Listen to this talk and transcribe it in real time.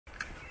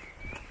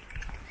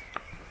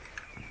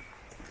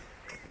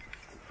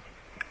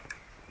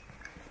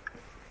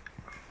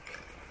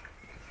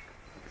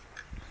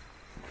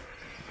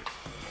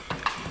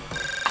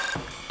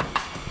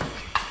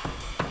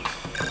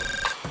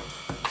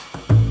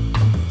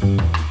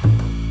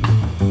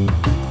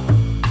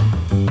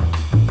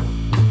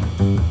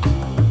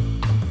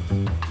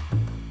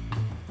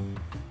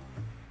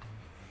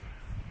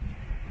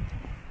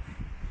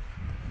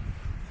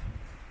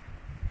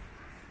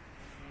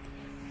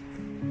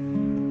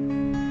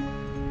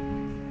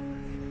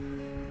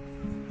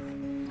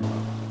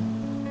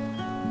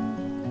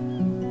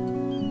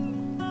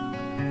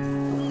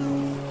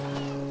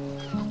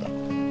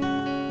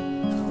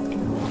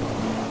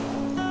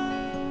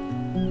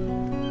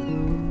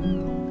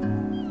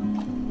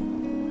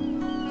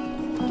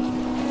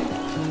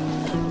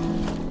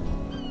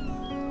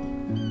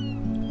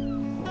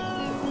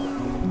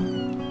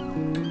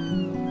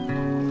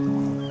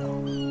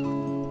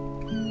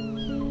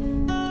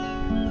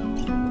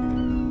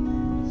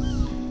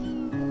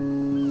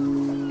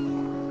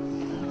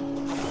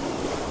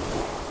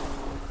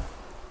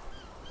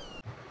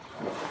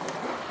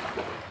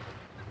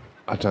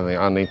I don't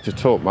think I need to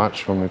talk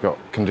much when we've got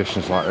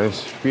conditions like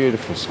this.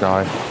 Beautiful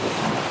sky.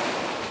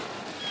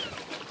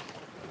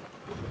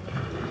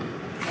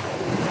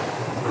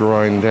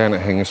 Groin down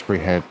at Hengistbury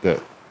Head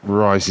that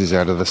rises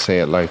out of the sea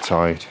at low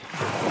tide.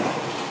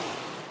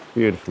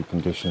 Beautiful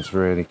conditions,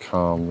 really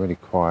calm, really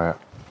quiet.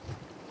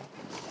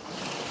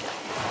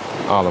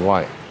 Isle of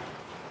Wight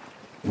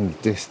in the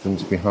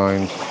distance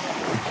behind.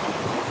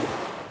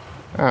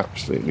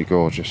 Absolutely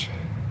gorgeous.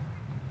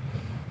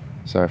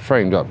 So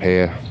framed up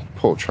here,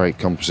 portrait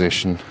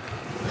composition.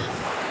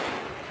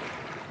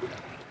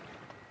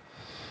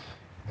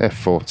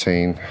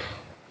 F14,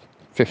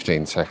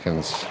 15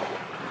 seconds.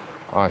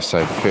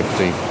 ISO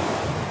 50.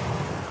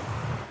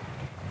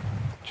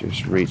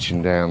 Just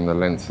reaching down the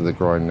length of the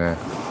groin there.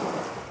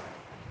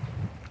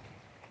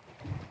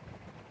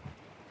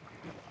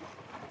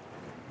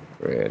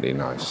 Really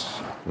nice,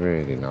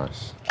 really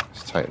nice.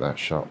 Let's take that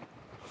shot.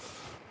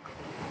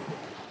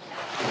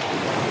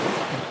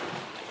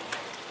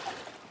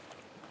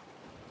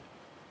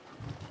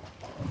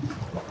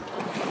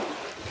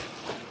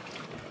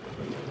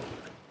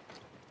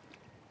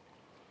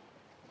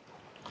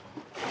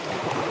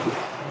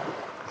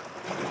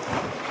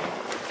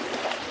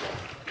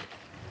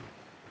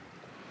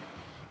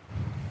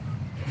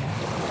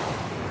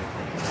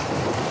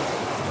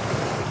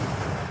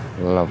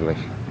 Lovely.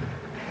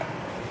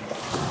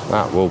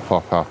 That will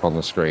pop up on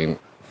the screen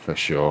for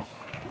sure.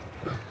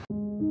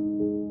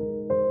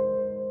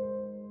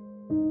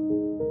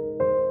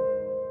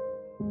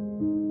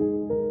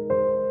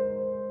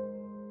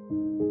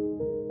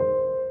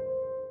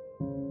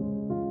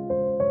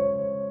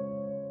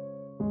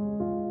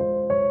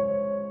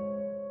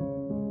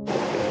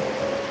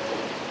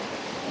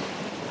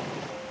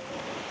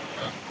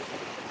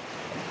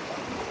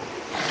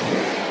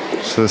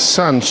 So the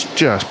sun's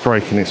just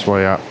breaking its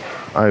way up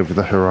over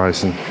the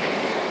horizon.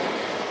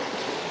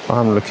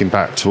 I'm looking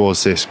back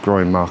towards this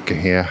groin marker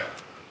here.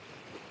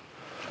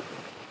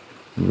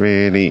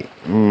 Really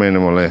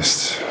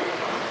minimalist.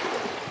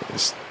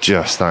 It's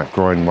just that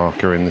groin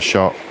marker in the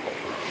shot.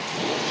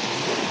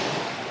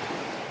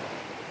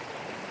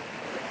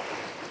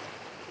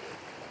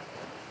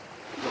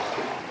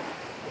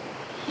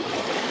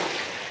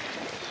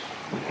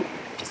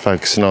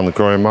 Focusing on the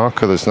groin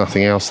marker, there's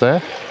nothing else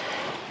there.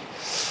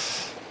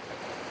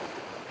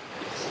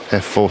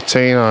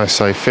 F14,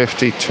 ISO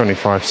 50,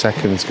 25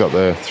 seconds, got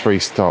the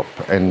 3-stop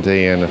ND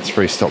and a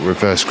 3-stop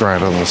reverse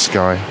grad on the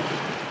sky.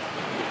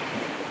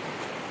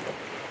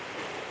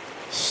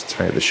 Let's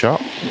take the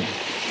shot.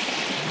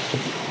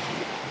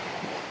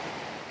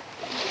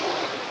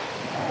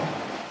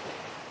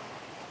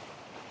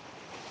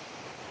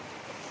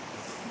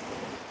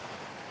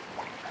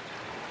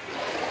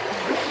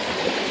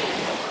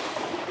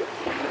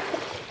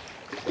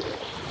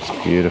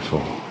 It's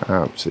beautiful,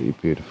 absolutely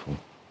beautiful.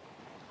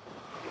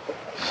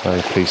 So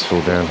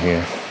peaceful down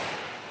here.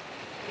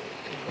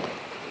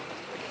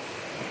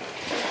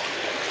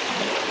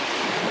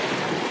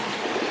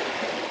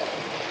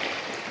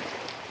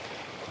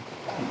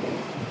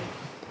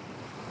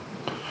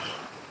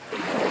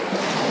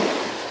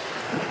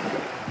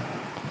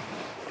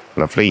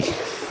 Lovely.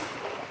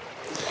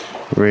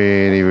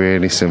 Really,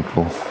 really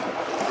simple.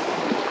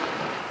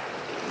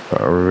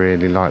 But I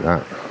really like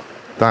that.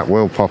 That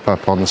will pop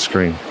up on the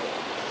screen.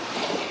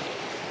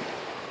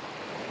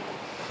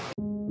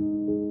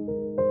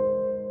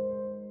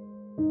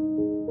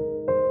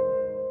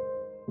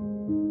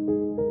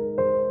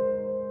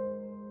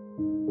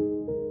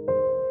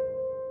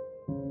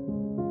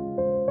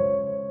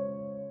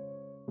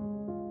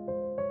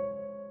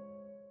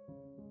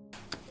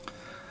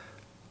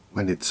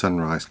 When did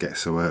sunrise get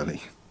so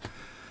early?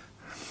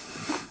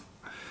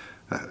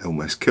 That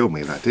almost killed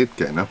me, that did,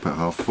 getting up at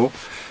 4:30.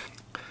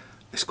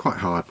 It's quite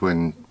hard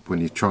when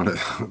you're trying to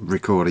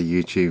record a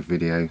YouTube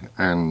video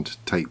and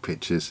take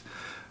pictures,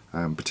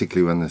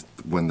 particularly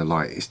when the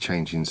light is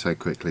changing so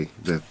quickly.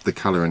 The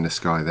colour in the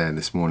sky there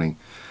this morning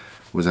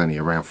was only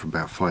around for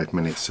about 5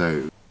 minutes,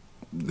 so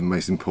the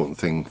most important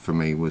thing for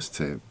me was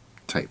to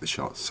take the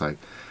shots. So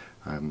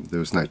there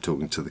was no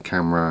talking to the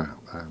camera,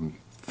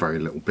 very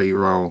little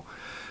B-roll.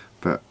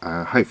 But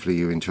hopefully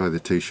you enjoy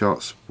the 2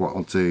 shots. What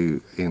I'll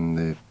do in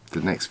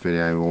the next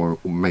video, or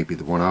maybe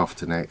the one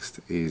after next,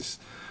 is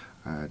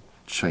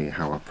show you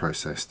how I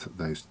processed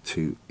those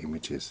 2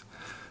 images.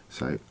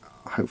 So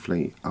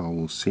hopefully I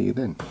will see you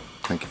then.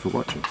 Thank you for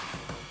watching.